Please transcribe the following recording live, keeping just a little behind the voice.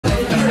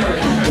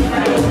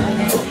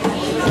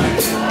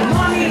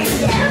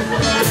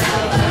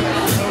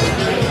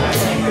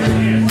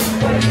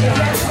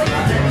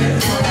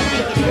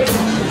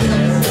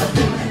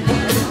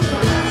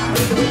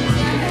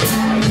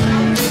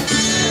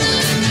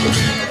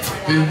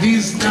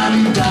Feliz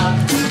Navidad.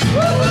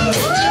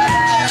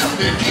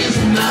 Feliz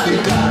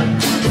Navidad.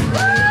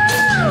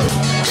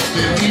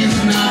 Feliz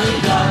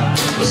Navidad.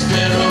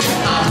 Prospero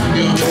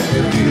año de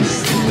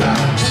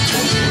felicidad.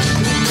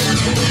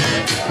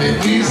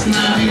 Feliz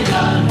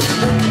Navidad.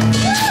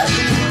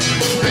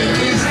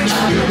 Feliz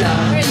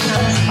Navidad.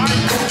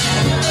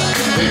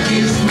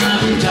 Feliz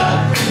Navidad.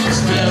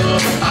 Prospero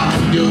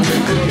año de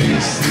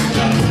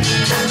felicidad.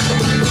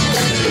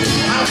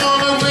 I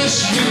wanna wish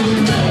you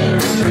a Merry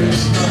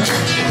Christmas.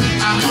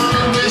 I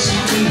wanna wish you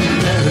a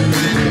Merry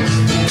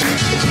Christmas.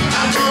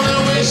 I wanna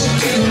wish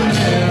you a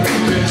Merry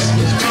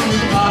Christmas from the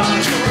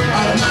bottom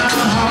of my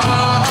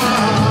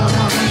heart.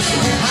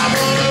 I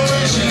wanna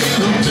wish you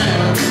a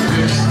Merry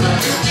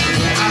Christmas.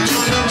 I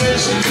wanna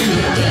wish you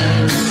a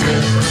Merry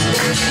Christmas.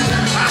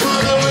 I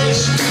wanna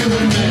wish you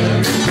a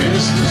Merry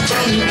Christmas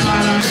from the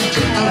bottom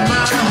of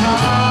my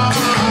heart.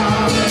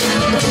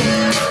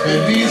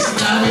 Feliz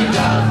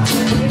Navidad.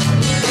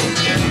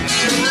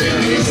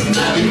 Feliz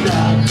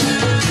Navidad.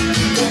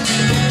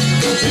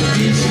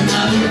 Feliz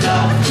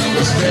Navidad.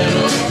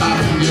 Prospero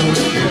año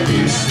de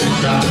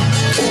felicidad.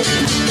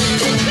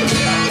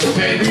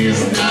 Feliz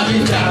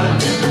Navidad.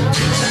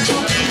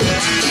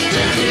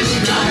 Feliz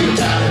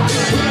Navidad.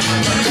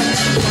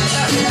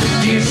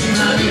 Feliz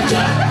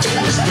Navidad.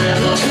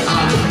 Prospero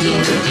año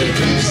de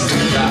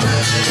felicidad.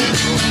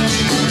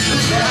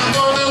 I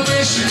wanna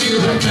wish you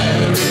a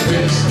Merry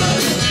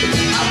Christmas.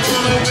 I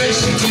wanna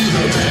wish you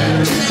a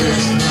Merry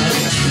Christmas.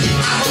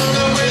 I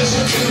wanna wish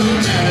you a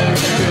Merry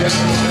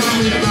Christmas from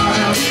the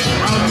bottom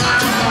of my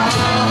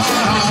heart.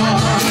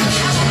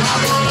 I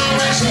wanna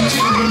wish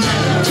you a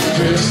Merry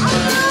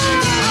Christmas.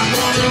 I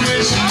wanna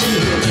wish you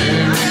a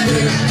Merry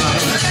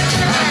Christmas.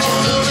 I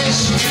wanna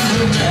wish you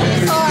a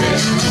Merry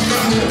Christmas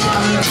from the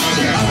bottom of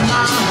my heart.